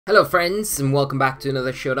Hello friends, and welcome back to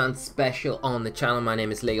another Showdown special on the channel. My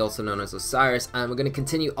name is Lee, also known as Osirus, and we're going to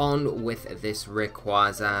continue on with this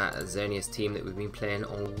Rayquaza Xerrneas team that we've been playing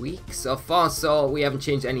all week so far. So we haven't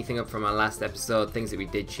changed anything up from our last episode. Things that we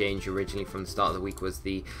did change originally from the start of the week was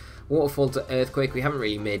the Waterfall to Earthquake. We haven't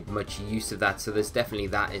really made much use of that, so there's definitely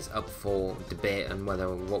that is up for debate on whether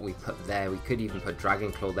what we put there. We could even put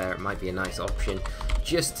Dragon Claw there. It might be a nice option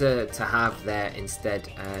just to have there instead.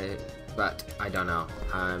 But I don't know,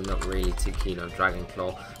 I'm not really too keen on Dragon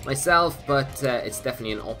Claw myself, but it's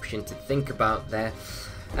definitely an option to think about there.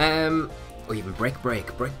 Or even Brick Break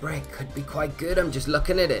could be quite good. I'm just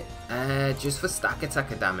looking at it, just for stack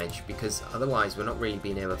attacker damage, because otherwise we're not really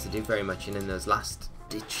being able to do very much, and in those last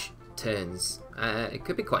ditch turns it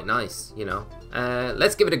could be quite nice, you know.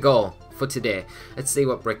 Let's give it a go for today. Let's see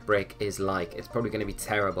what Brick Break is like. It's probably going to be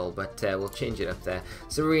terrible, but we'll change it up there.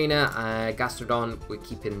 Tsareena, Gastrodon, we're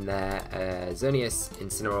keeping there, Xerrneas,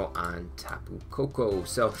 Incineroar, and Tapu Koko.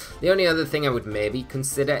 So the only other thing I would maybe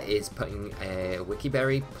consider is putting a Wiki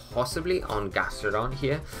Berry possibly on Gastrodon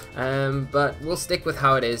here, but we'll stick with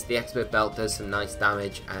how it is. The Expert Belt does some nice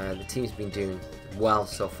damage, the team's been doing well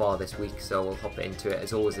so far this week, so we'll hop into it.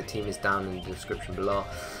 As always, the team is down in the description below.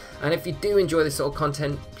 And if you do enjoy this sort of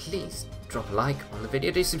content, please drop a like on the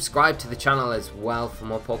video. Do subscribe to the channel as well for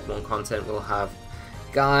more Pokemon content. We'll have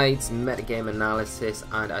guides, metagame analysis,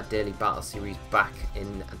 and our daily battle series back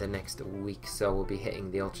in the next week. So we'll be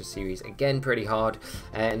hitting the Ultra series again pretty hard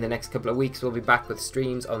in the next couple of weeks. We'll be back with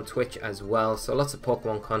streams on Twitch as well. So lots of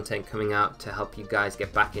Pokemon content coming out to help you guys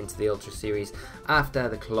get back into the Ultra series after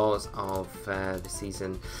the close of the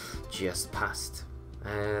season just passed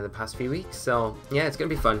the past few weeks. So yeah, it's gonna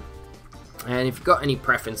be fun. And if you've got any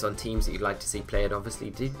preference on teams that you'd like to see played, obviously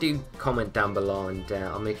do comment down below, and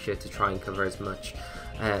I'll make sure to try and cover as much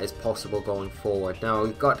as possible going forward. Now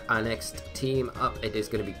we've got our next team up. It is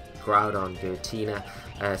going to be Groudon, Giratina,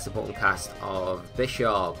 supporting cast of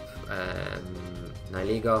Bishop,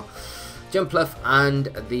 Nihilego, Jumpluff, and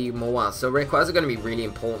the Mawile. So Rayquaza are going to be really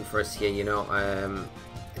important for us here, you know.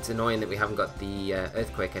 It's annoying that we haven't got the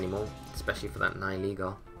Earthquake anymore, especially for that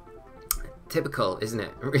Nihilego. Typical, isn't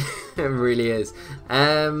it? It really is.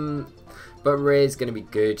 But Ray's going to be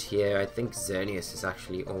good here. I think Xerrneas is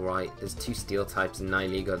actually alright. There's two steel types in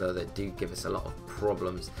Nihilego though that do give us a lot of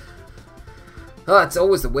problems. Oh, it's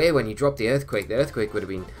always the way when you drop the Earthquake. The Earthquake would have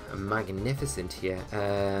been magnificent here.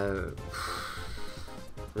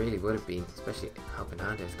 Really would have been, especially helping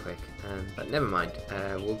out Earthquake. But never mind.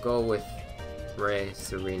 We'll go with Ray,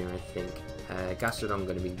 Tsareena, I think. Gastrodon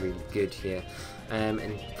going to be really good here,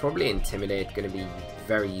 and probably Intimidate going to be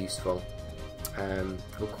very useful.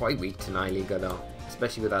 We're quite weak to Nihilego though,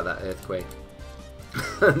 especially without that Earthquake.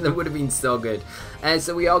 That would have been so good.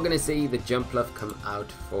 So we are going to see the Jumpluff come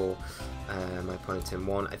out for my opponent turn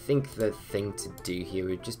 1. I think the thing to do here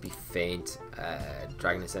would just be Feint,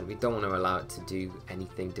 Dragon Ascent. We don't want to allow it to do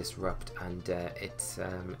anything disrupt, and it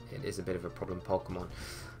is a bit of a problem Pokemon.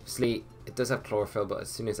 Obviously, it does have Chlorophyll, but as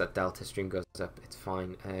soon as that Delta Stream goes up, it's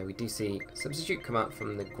fine. We do see Substitute come out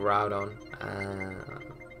from the Groudon.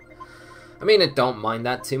 I mean, I don't mind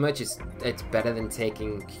that too much. It's better than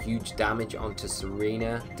taking huge damage onto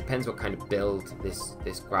Tsareena. Depends what kind of build this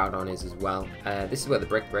Groudon is as well. This is where the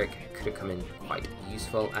Brick Break could have come in quite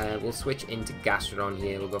useful. We'll switch into Gastrodon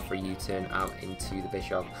here. We'll go for a U-turn out into the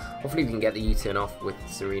Bishop. Hopefully we can get the U-turn off with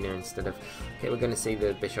Tsareena instead of... Okay, we're going to see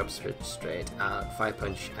the Bishop switch straight out. Fire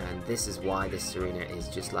Punch, and this is why this Tsareena is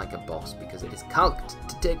just like a boss, because it is calced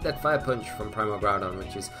to take that Fire Punch from Primal Groudon,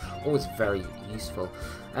 which is always very useful.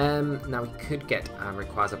 Now we could get our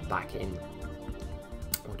Rayquaza back in,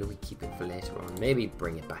 or do we keep it for later on? Maybe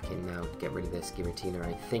bring it back in now to get rid of this Giratina.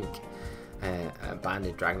 I think a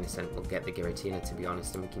Banded Dragon Ascent will get the Giratina, to be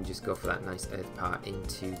honest, and we can just go for that nice Earth Power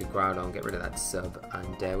into the Groudon, get rid of that sub,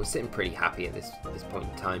 and we're sitting pretty happy at this point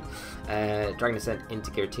in time. Dragon Ascent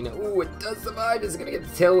into Giratina. Ooh, it does survive. It's going to get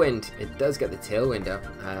the Tailwind. It does get the Tailwind up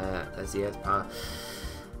as the Earth Power.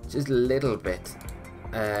 Just a little bit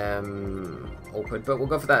awkward, but we'll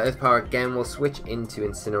go for that Earth Power again. We'll switch into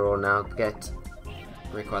Incineroar now, get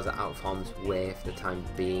Rayquaza out of harm's way for the time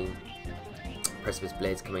being. Precipice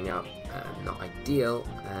Blade's coming out, not ideal,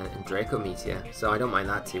 and Draco Meteor, so I don't mind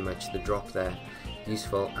that too much. The drop there,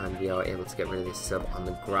 useful, and we are able to get rid of this sub on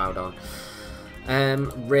the Groudon.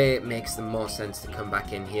 Ray makes the most sense to come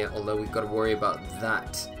back in here, although we've got to worry about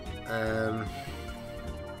that.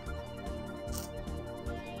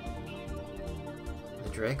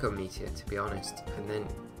 Draco Meteor, to be honest, and then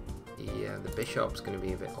the Bishop's going to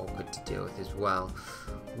be a bit awkward to deal with as well.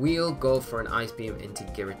 We'll go for an Ice Beam into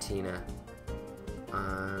Giratina.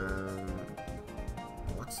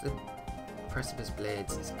 What's the Precipice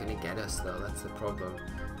Blades is going to get us though, that's the problem.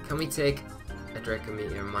 Can we take a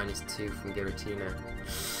Dracometer -2 from Giratina?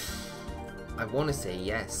 I want to say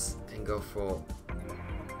yes and go for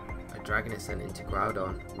a Dragon Ascent into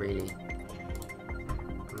Groudon, really.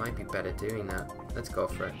 Might be better doing that. Let's go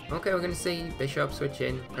for it. Okay, we're going to see Bishop switch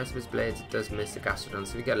in. Precipice Blades, it does miss the Gastrodon,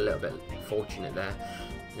 so we get a little bit fortunate there.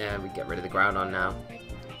 Yeah, we get rid of the Groudon now.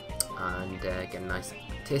 And get a nice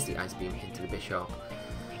tasty Ice Beam into the Bishop.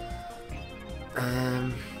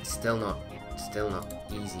 Still not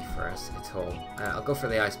easy for us at all. I'll go for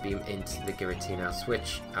the Ice Beam into the Giratina. I'll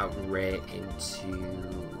switch out Ray into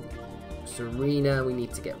Tsareena. We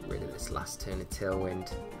need to get rid of this last turn of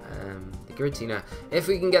Tailwind. The Giratina, if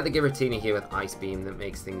we can get the Giratina here with Ice Beam, that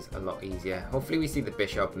makes things a lot easier. Hopefully we see the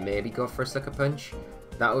Bishop maybe go for a Sucker Punch.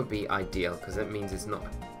 That would be ideal, because that means it's not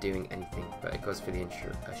doing anything, but it goes for the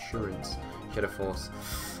Assurance Shadow Force,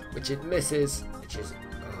 which it misses, which is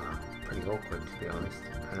pretty awkward, to be honest.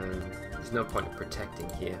 There's no point in protecting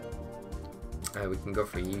here. We can go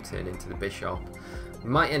for a U-turn into the Bishop. We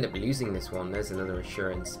might end up losing this one. There's another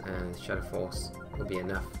Assurance, and Shadow Force will be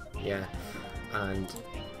enough. Yeah, and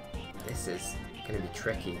this is going to be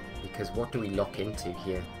tricky, because what do we lock into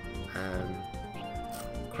here?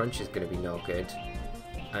 Crunch is going to be no good,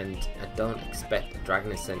 and I don't expect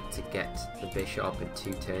Dragon Ascent to get the Bishop in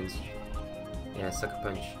 2 turns. Yeah, Sucker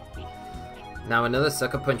Punch. Now another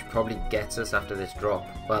Sucker Punch probably gets us after this drop.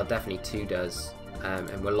 Well, definitely 2 does,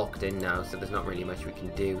 and we're locked in now, so there's not really much we can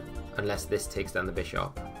do unless this takes down the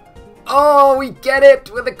Bishop. Oh, we get it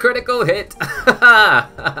with a critical hit.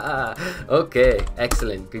 Okay,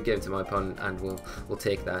 excellent. Good game to my opponent, and we'll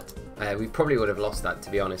take that. We probably would have lost that, to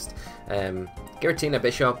be honest. Giratina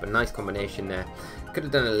Bishop, a nice combination there. Could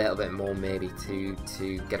have done a little bit more maybe to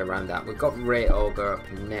get around that. We've got Ray Ogre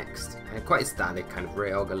up next. Quite a standard kind of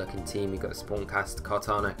Ray Ogre looking team. We've got Spawncast,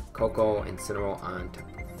 Kartana, Coco, Incineroar, and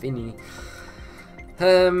Finny.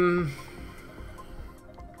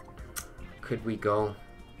 Could we go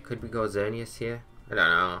Xerrneas here? I don't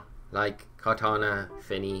know. Like, Kartana,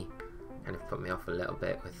 Finny kind of put me off a little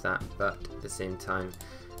bit with that, but at the same time,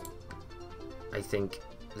 I think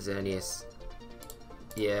Xerrneas.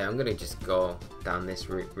 Yeah, I'm gonna just go down this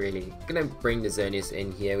route, really. Gonna bring the Xerrneas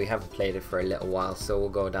in here. We haven't played it for a little while, so we'll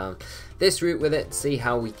go down this route with it, see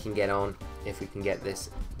how we can get on, if we can get this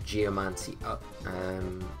Geomancy up,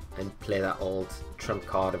 and play that old trump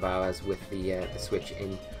card of ours with the switch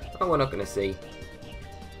in. Oh, we're not gonna see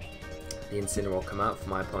the Incineroar come out for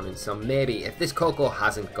my opponent, so maybe if this Coco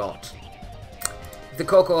hasn't got,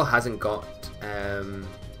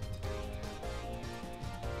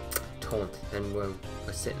 Taunt, then we're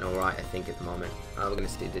sitting alright, I think, at the moment. We're going to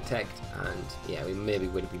stay Detect, and yeah, we maybe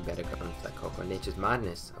would have been better going for that Coco. Nature's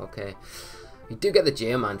Madness, okay. We do get the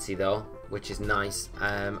Geomancy though, which is nice.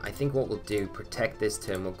 I think what we'll do, protect this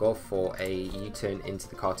turn, we'll go for a U-turn into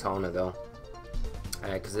the Kartana though,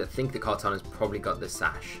 because I think the Kartana's probably got the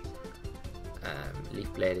Sash.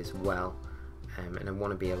 Leaf Blade as well, and I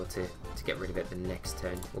want to be able to get rid of it the next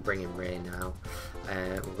turn. We'll bring in Ray now.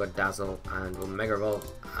 We've got Dazzle, and we'll Mega Evolve,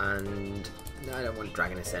 and no, I don't want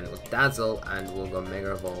Dragon Ascent. We'll Dazzle, and we'll go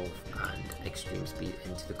Mega Evolve and Extreme Speed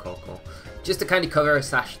into the Coco, just to kind of cover a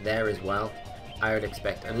Sash there as well. I would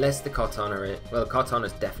expect, unless the Kartana, well,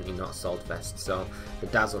 Kartana's definitely not Assault Vest, so the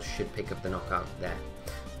Dazzle should pick up the knockout there.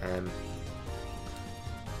 Here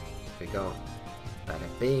we go. Bada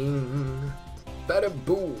bing. Bada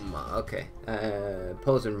boom! Okay,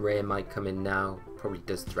 Opposing Ray might come in now, probably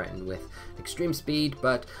does threaten with Extreme Speed,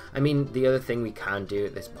 but I mean, the other thing we can do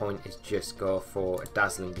at this point is just go for a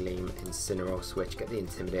Dazzling Gleam, Incineroar switch, get the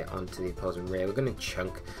Intimidate onto the Opposing Ray. We're going to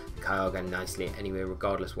chunk the Kyogre nicely anyway,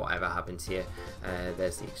 regardless whatever happens here.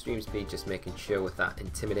 There's the Extreme Speed, just making sure with that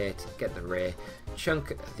Intimidate, get the Ray,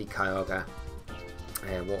 chunk the Kyogre.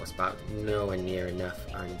 Water Spout nowhere near enough,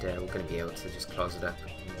 and we're going to be able to just close it up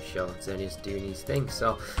and show Xerrneas doing his thing.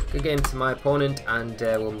 So good game to my opponent, and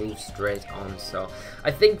we'll move straight on. So I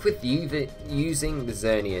think with using the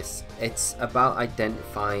Xerrneas, it's about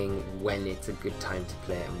identifying when it's a good time to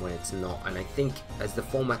play it and when it's not. And I think as the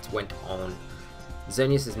formats went on,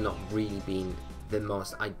 Xerrneas has not really been the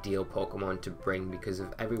most ideal Pokemon to bring, because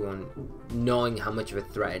of everyone knowing how much of a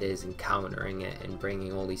threat it is and countering it and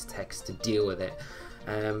bringing all these techs to deal with it.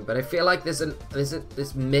 But I feel like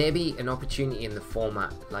there's maybe an opportunity in the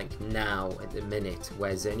format, like now at the minute,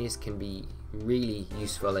 where Xerrneas can be really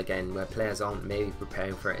useful again, where players aren't maybe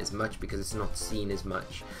preparing for it as much because it's not seen as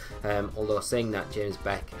much. Although saying that, James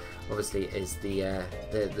Beck obviously is the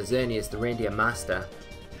Xerrneas, the Reindeer Master,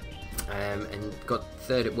 and got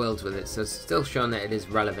 3rd at Worlds with it, so it's still showing that it is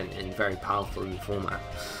relevant and very powerful in the format.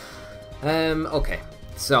 Okay,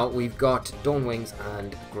 So we've got Dawn Wings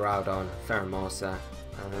and Groudon, Pheromosa.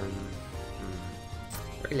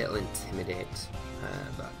 Very little Intimidate,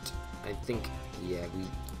 but I think, yeah,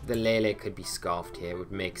 the Lele could be Scarfed here,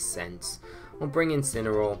 would make sense. We'll bring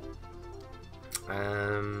Incineroar.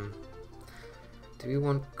 Do we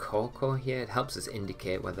want Coco here? It helps us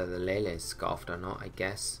indicate whether the Lele is Scarfed or not, I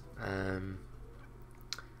guess. I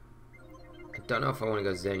don't know if I want to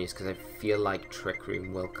go Xerrneas because I feel like Trick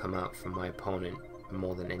Room will come out from my opponent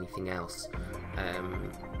more than anything else.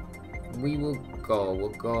 We'll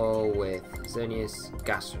go with Xerrneas,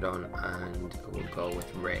 Gastrodon, and we'll go with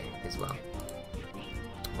Ray as well.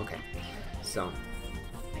 Okay, so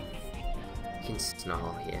we can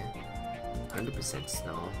Snarl here, 100%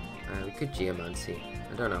 Snarl. We could Geomancy.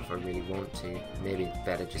 I don't know if I really want to. Maybe it's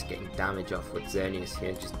better just getting damage off with Xerrneas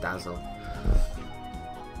here, just Dazzle.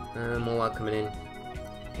 Mawile coming in.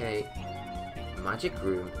 Okay, Magic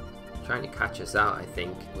Room. Trying to catch us out, I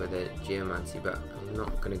think, with a Geomancy, but I'm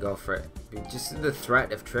not going to go for it. Just the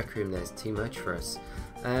threat of Trick Room there is too much for us.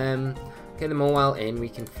 Okay, the Mawile in, we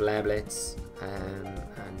can Flare Blitz,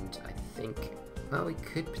 and I think, well, we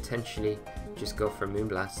could potentially just go for a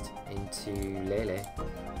Moonblast into Lele.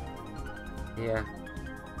 Yeah.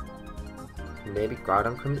 Maybe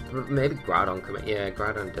Groudon comes in. Maybe Groudon come in. Yeah,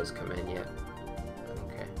 Groudon does come in, yeah.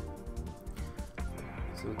 Okay.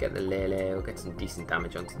 So we get the Lele, we'll get some decent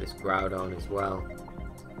damage onto this Groudon as well.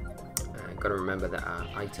 Gotta remember that our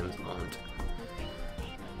items aren't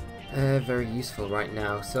very useful right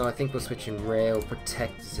now. So I think we'll switch in Ray, we'll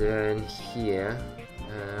protect Xern here.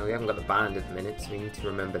 We haven't got the band at the minute, so we need to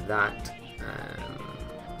remember that.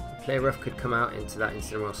 Play Rough could come out into that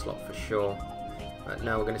Incineroar slot for sure. But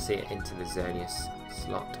now we're going to see it into the Xerrneas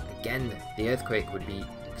slot. Again, the Earthquake would be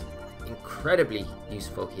incredibly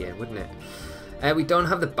useful here, wouldn't it? We don't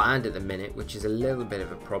have the band at the minute, which is a little bit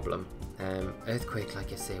of a problem. Earthquake,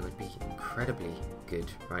 like I say, would be incredibly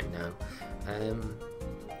good right now.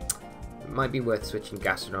 It might be worth switching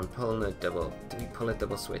Gastrodon, pulling a double. Do we pull a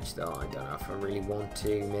double switch though? I don't know if I really want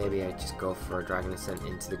to. Maybe I just go for a Dragon Ascent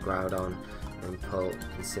into the Groudon and pull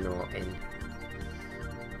Incineroar in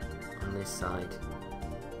on this side.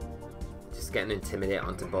 Just getting Intimidate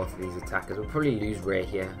onto both of these attackers. We'll probably lose Ray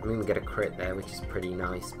here. I'm going to get a crit there, which is pretty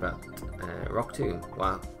nice, but Rock Tomb,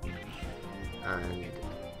 wow. And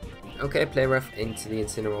okay, Play Rough into the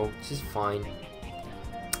Incineroar, which is fine.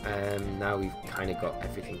 Now we've kind of got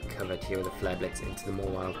everything covered here with a Flare Blitz into the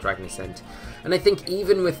Mawile, Dragon Ascent. And I think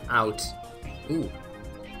even without... Ooh.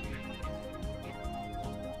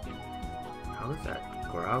 How is that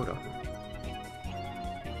Groudon?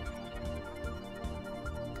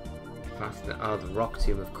 Faster. Oh, the Rock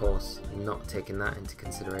Tomb, of course. Not taking that into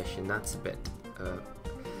consideration. That's a bit...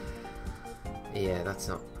 yeah, that's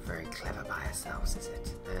not very clever by ourselves, is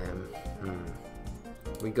it?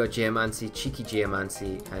 We got Geomancy, cheeky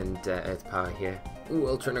Geomancy, and Earth Power here. Ooh,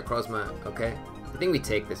 Ultra Necrozma, okay. I think we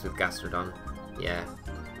take this with Gastrodon. Yeah.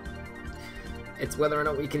 It's whether or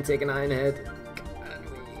not we can take an Iron Head.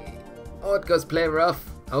 Oh, it goes Play Rough.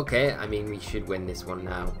 Okay, I mean, we should win this one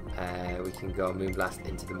now. We can go Moonblast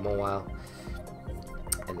into the Mawile.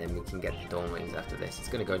 And then we can get the Dawn Wings after this. It's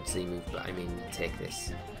going to go to Z-move, but I mean, we take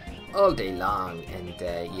this all day long, and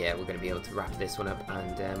yeah, we're going to be able to wrap this one up.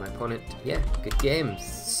 And my opponent, yeah, good game,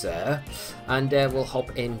 sir. And we'll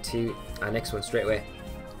hop into our next one straight away.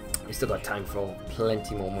 We've still got time for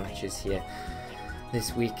plenty more matches here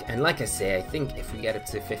this week, and like I say, I think if we get up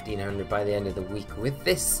to 1500 by the end of the week with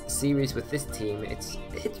this series, with this team, it's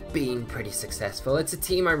been pretty successful. It's a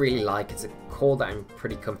team I really like. It's a core that I'm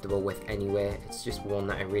pretty comfortable with anyway. It's just one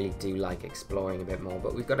that I really do like exploring a bit more.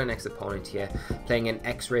 But we've got an next opponent here playing an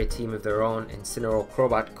X-Ray team of their own: Incineroar,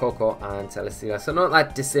 Crobat, Coco, and Celesteela. So not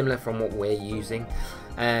that dissimilar from what we're using.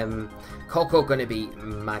 Coco going to be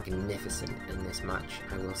magnificent in this match,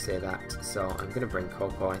 I will say that. So I'm going to bring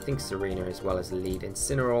Coco. I think Tsareena as well as the lead.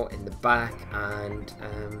 Incineroar in the back, and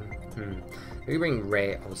we bring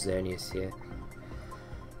Ray or Xerrneas here.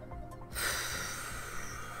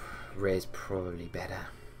 Ray's probably better,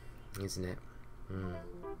 isn't it?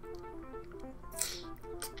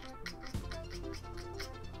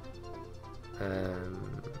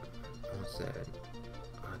 What's that?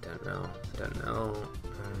 I don't know.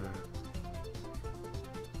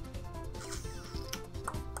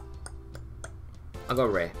 I'll go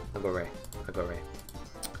Ray.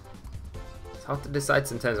 It's hard to decide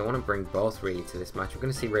sometimes. I want to bring both really to this match. We're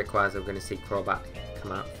going to see Rayquaza, we're going to see Crobat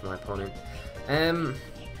come out for my opponent.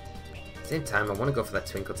 Same time, I want to go for that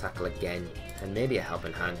Twinkle Tackle again, and maybe a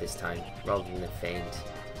Helping Hand this time, rather than a Feint.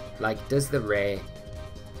 Like, does the Ray...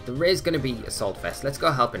 The Ray's going to be Assault Vest. Let's go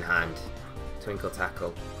Helping Hand. Twinkle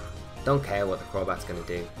Tackle. Don't care what the Crobat's going to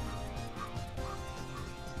do.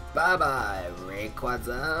 Bye-bye,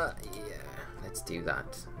 Rayquaza. Yeah, let's do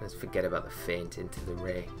that. Let's forget about the Feint into the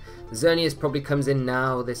Ray. Xerrneas probably comes in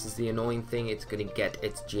now. This is the annoying thing. It's going to get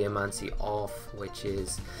its Geomancy off, which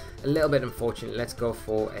is a little bit unfortunate. Let's go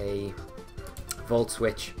for a Volt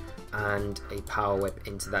Switch and a Power Whip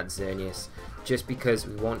into that Xerrneas, just because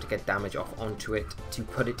we want to get damage off onto it to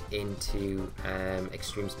put it into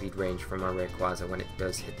extreme speed range from our Rayquaza when it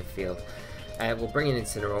does hit the field. We'll bring in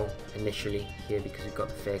Incineroar initially here because we've got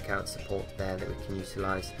the Fake Out support there that we can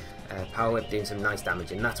utilise. Power Whip doing some nice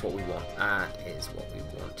damage, and that's what we want. That is what we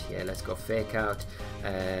want here. Let's go Fake Out.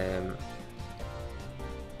 Or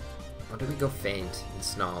do we go Feint and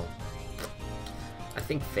Snarl? I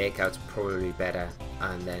think Fake Out's probably better,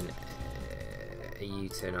 and then a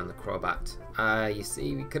U-turn on the Crobat. You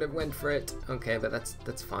see, we could have went for it. Okay, but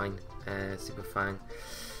that's fine. Super fine.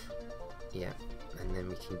 Yeah, and then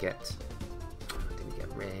we can get. Did we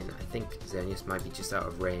get Rain? I think Xerrneas might be just out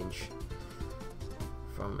of range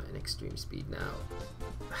from an extreme speed now.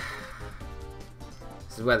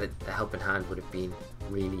 This is where the helping hand would have been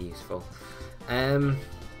really useful.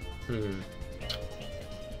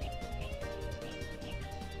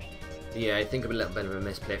 Yeah, I think a little bit of a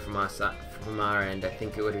misplay from our end. I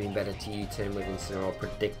think it would have been better to U-turn with Incineroar,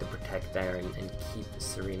 predict the Protect there, and keep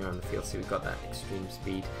Tsareena on the field so we got that extreme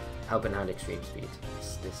speed, helping hand extreme speed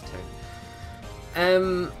this turn.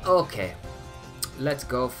 Okay, let's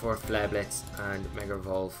go for Flare Blitz and Mega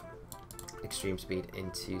Evolve extreme speed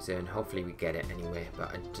into Zone. Hopefully we get it anyway,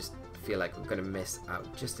 but I just feel like we're going to miss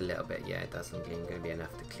out just a little bit. Yeah, it doesn't seem going to be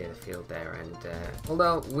enough to clear the field there, and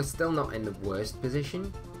although we're still not in the worst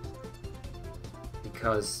position,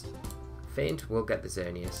 because Feint will get the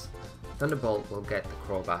Xerrneas, Thunderbolt will get the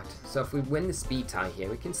Crobat, so if we win the speed tie here,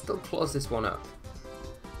 we can still close this one up.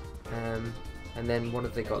 And then what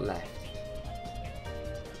have they got left?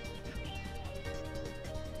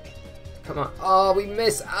 Come on. Oh, we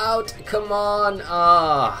miss out. Come on.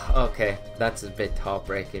 Ah, oh, okay. That's a bit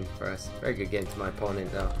heartbreaking for us. Very good game to my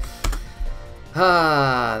opponent, though.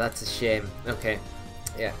 Ah, that's a shame. Okay.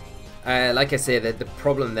 Yeah. Like I say, the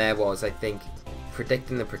problem there was, I think,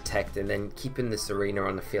 predicting the Protect and then keeping the Tsareena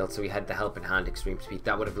on the field so we had the Helping Hand extreme speed.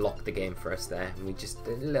 That would have locked the game for us there. And we just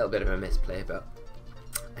did a little bit of a misplay, but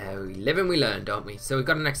we live and we learn, don't we? So we've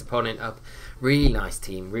got an next opponent up. Really nice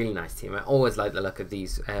team, really nice team. I always like the look of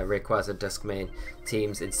these Rayquaza Duskmane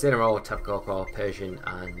teams. Incineroar, Tapu Koko, Persian,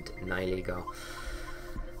 and Nihilego.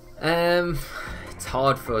 It's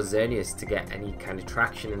hard for Xerrneas to get any kind of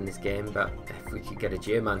traction in this game, but if we could get a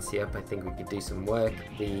Geomancy up, I think we could do some work.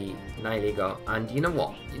 The Nihilego, and you know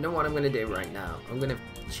what? You know what I'm going to do right now? I'm going to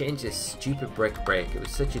change this stupid Brick Break. It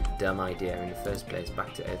was such a dumb idea in the first place,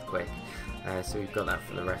 back to Earthquake. So we've got that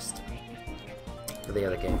for the rest, for the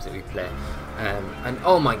other games that we play. And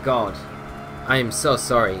oh my god, I am so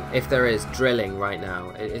sorry if there is drilling right now.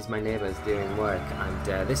 It is my neighbours doing work,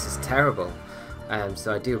 and this is terrible.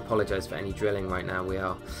 So I do apologise for any drilling right now. We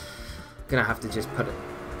are gonna have to just put it.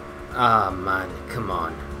 Ah man, come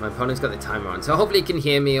on. My opponent's got the timer on, so hopefully you can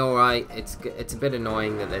hear me alright. It's a bit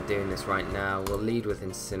annoying that they're doing this right now. We'll lead with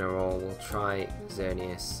Incineroar. We'll try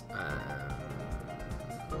Xerrneas.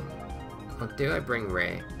 Or do I bring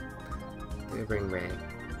Ray? Do I bring Ray?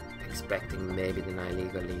 Expecting maybe the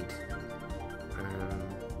Nihilego lead. I'm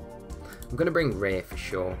going to bring Ray for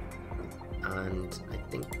sure. And I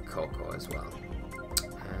think Koko as well.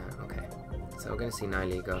 Okay. So we're going to see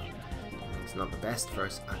Nihilego. It's not the best for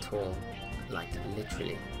us at all. Like,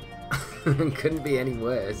 literally. Couldn't be any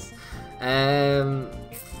worse. Okay.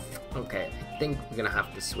 I think we're going to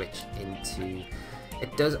have to switch into...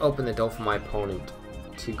 It does open the door for my opponent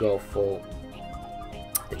to go for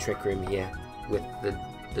the Trick Room here with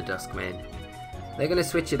the Duskmane. They're going to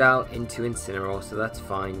switch it out into Incineroar, so that's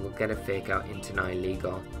fine. We'll get a Fake Out into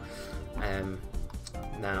Nihilego.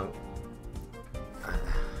 Now, I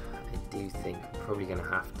do think we're probably going to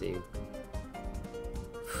have to...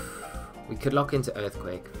 We could lock into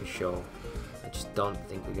Earthquake for sure. I just don't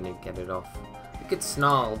think we're going to get it off. We could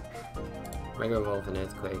Snarl, Mega Evolve and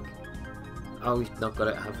Earthquake. Oh, we've not got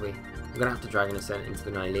it, have we? I'm going to have to Dragon Ascent into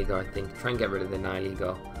the Nihilego, I think. Try and get rid of the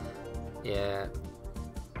Nihilego. Yeah.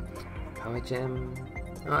 Power Gem.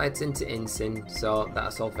 Oh, it's into Incin, so that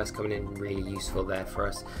Assault Vest coming in really useful there for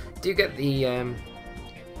us. Do get the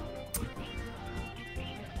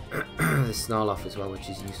the Snarl off as well, which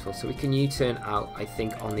is useful. So we can U-turn out, I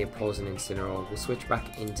think, on the opposing Incineroar. We'll switch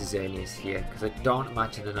back into Xerrneas here, because I don't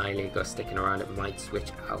imagine the Nihilego sticking around. It might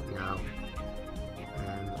switch out now.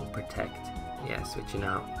 Or Protect. Yeah, switching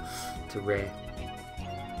out to Ray.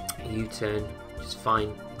 U-turn which is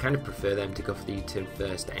fine. I kind of prefer them to go for the U-turn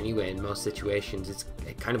first anyway. In most situations,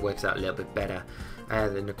 it kind of works out a little bit better.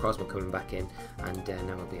 The Necrozma coming back in, and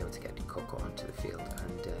now we'll be able to get Coco onto the field,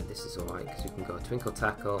 and this is alright because we can go Twinkle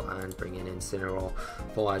Tackle and bring in Incineroar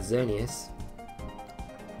for our Xerrneas.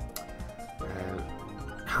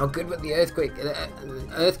 How good with the Earthquake?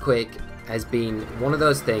 Earthquake has been one of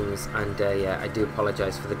those things, and yeah, I do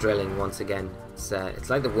apologise for the drilling once again. It's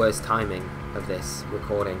like the worst timing of this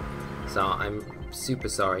recording, so I'm super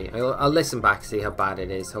sorry. I'll listen back, see how bad it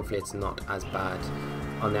is. Hopefully it's not as bad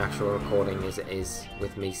on the actual recording as it is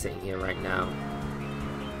with me sitting here right now.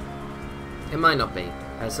 It might not be.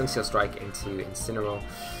 Sunsteel Strike into Incineroar.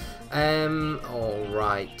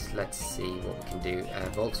 Alright, let's see what we can do.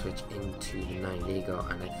 Volt Switch into the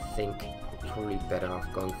Nihilego, and I think we're probably better off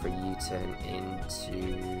going for a U-turn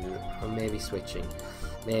into, or maybe switching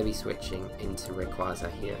into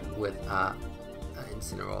Rayquaza here with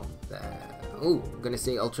Incineroar there. Oh, we're going to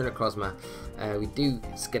see Ultra Necrozma. We do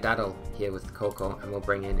Skedaddle here with Coco, and we'll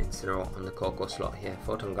bring in Incineroar on the Coco slot here.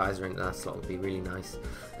 Photon Geyser into that slot would be really nice.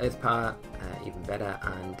 Earth Power, even better,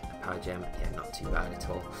 and Power Gem, yeah, not too bad at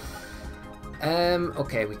all.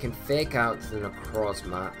 Okay, we can fake out the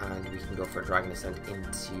Necrozma, and we can go for a Dragon Ascent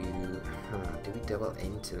into... do we double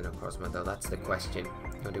into the Necrozma though? That's the question.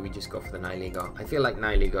 Or do we just go for the Nihilego? I feel like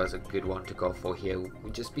Nihilego is a good one to go for here,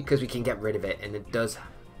 just because we can get rid of it, and it does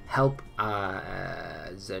help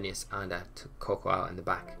Xerrneas and Coco out in the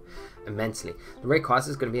back immensely. The Rayquaza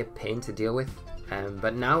is going to be a pain to deal with,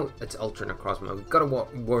 but now it's Ultra Necrozma. We've got to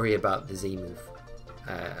worry about the Z move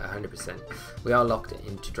 100%. We are locked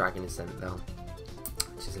into Dragon Ascent though,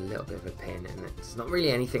 which is a little bit of a pain, and it's not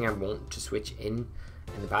really anything I want to switch in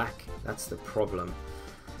the back. That's the problem.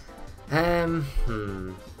 Could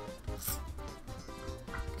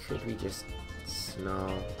we just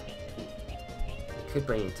Snarl? Could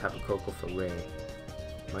bring in Tapu Koko for Ray.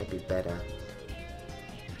 Might be better.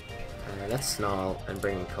 Let's Snarl and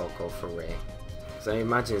bring in Coco for Ray. So I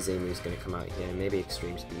imagine Z-Move's going to come out here. Maybe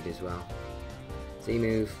Extreme Speed as well.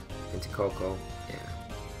 Z-Move into Coco. Yeah.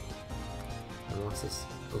 And what's this?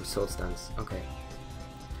 Oh, Swords Dance. Okay.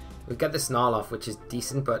 We'll get the Snarl off, which is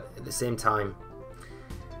decent, but at the same time,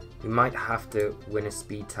 we might have to win a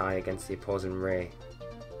speed tie against the opposing Ray.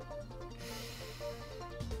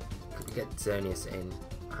 Get Xerrneas in,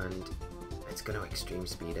 and it's going to Extreme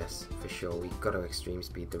Speed us for sure. We've got to Extreme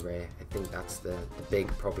Speed the Ray. I think that's the big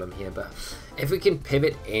problem here, but if we can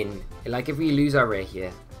pivot in, like if we lose our Ray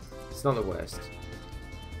here, it's not the worst,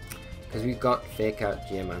 because we've got Fake Out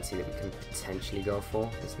Geomancy that we can potentially go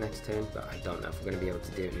for this next turn, but I don't know if we're going to be able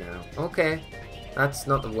to do it now. Okay, that's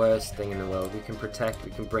not the worst thing in the world. We can protect,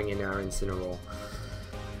 we can bring in our Incineroar.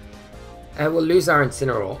 We'll lose our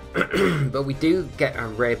Incineroar, but we do get our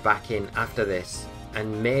Ray back in after this,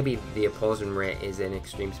 and maybe the opposing Ray is in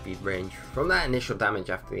Extreme Speed range. From that initial damage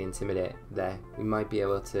after the Intimidate there, we might be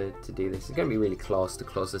able to do this. It's going to be really close to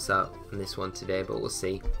close us out on this one today, but we'll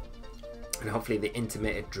see. And hopefully the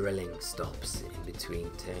intermittent drilling stops in between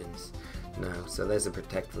turns now. So there's a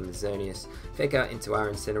Protect from the Xerrneas. Fake Out into our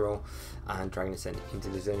Incineroar, and Dragon Ascent into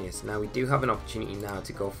the Xerrneas. Now we do have an opportunity now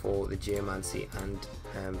to go for the Geomancy and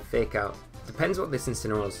Fake Out. Depends what this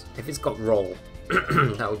Incineroar's. If it's got Roll,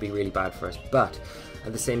 that would be really bad for us. But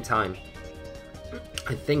at the same time,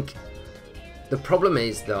 I think the problem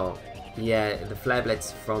is though, yeah, the Flare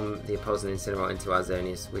Blitz from the opposing Incineroar into our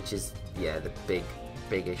Xerrneas, which is, yeah, the big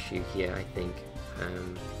issue here, I think.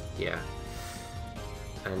 Yeah.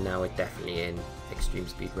 And now we're definitely in Extreme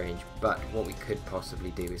Speed range. But what we could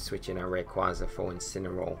possibly do is switch in our Rayquaza for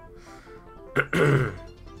Incineroar.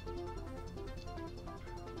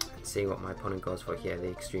 See what my opponent goes for here.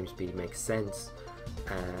 The Extreme Speed makes sense.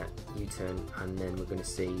 U-turn, and then we're going to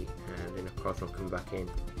see the Necrozma come back in.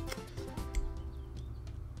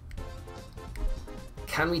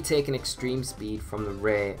 Can we take an Extreme Speed from the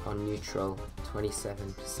Ray on neutral?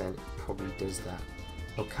 27% probably does that.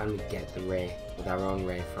 Or can we get the Ray with our own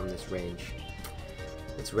Ray from this range?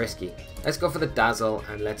 It's risky. Let's go for the Dazzle,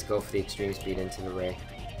 and let's go for the Extreme Speed into the Ray.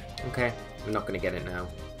 Okay, I'm not going to get it now.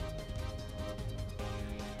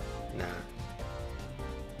 Nah.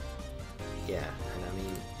 Yeah, and I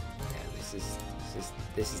mean, yeah,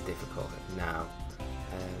 this is difficult now,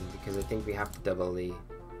 because I think we have to double the.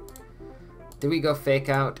 Do we go Fake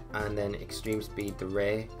Out and then Extreme Speed the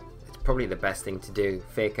Ray? It's probably the best thing to do.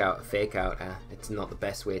 Fake Out. It's not the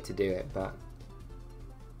best way to do it, but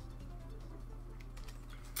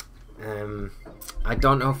I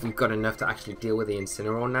don't know if we've got enough to actually deal with the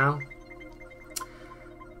Incineroar now,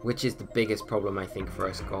 which is the biggest problem I think for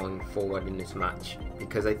us going forward in this match,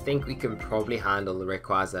 because I think we can probably handle the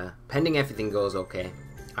Rayquaza, pending everything goes okay.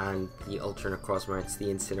 And the Ultra Necrozma, it's the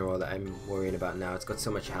Incineroar that I'm worrying about now. It's got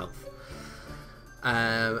so much health.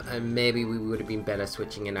 And maybe we would have been better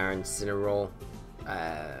switching in our Incineroar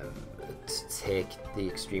to take the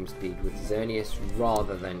extreme speed with Xerrneas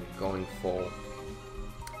rather than going for...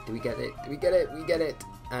 Do we get it? Do we get it? We get it!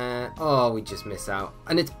 Oh, we just miss out.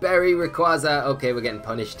 And it's Berry Rayquaza! Okay, we're getting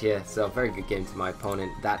punished here. So, very good game to my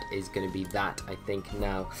opponent. That is going to be that, I think,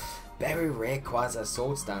 now. Berry Rayquaza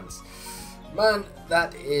Sword Stance. Man,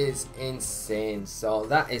 that is insane. So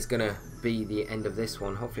that is going to be the end of this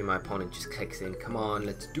one. Hopefully my opponent just clicks in. Come on,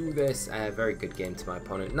 let's do this. Very good game to my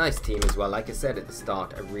opponent. Nice team as well. Like I said at the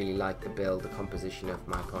start, I really like the build, the composition of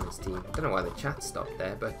my opponent's team. I don't know why the chat stopped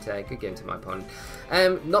there, but good game to my opponent.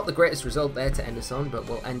 Not the greatest result there to end us on, but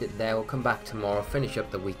we'll end it there. We'll come back tomorrow, finish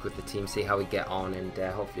up the week with the team, see how we get on, and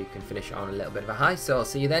hopefully we can finish on a little bit of a high. So I'll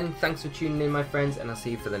see you then. Thanks for tuning in, my friends, and I'll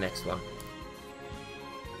see you for the next one.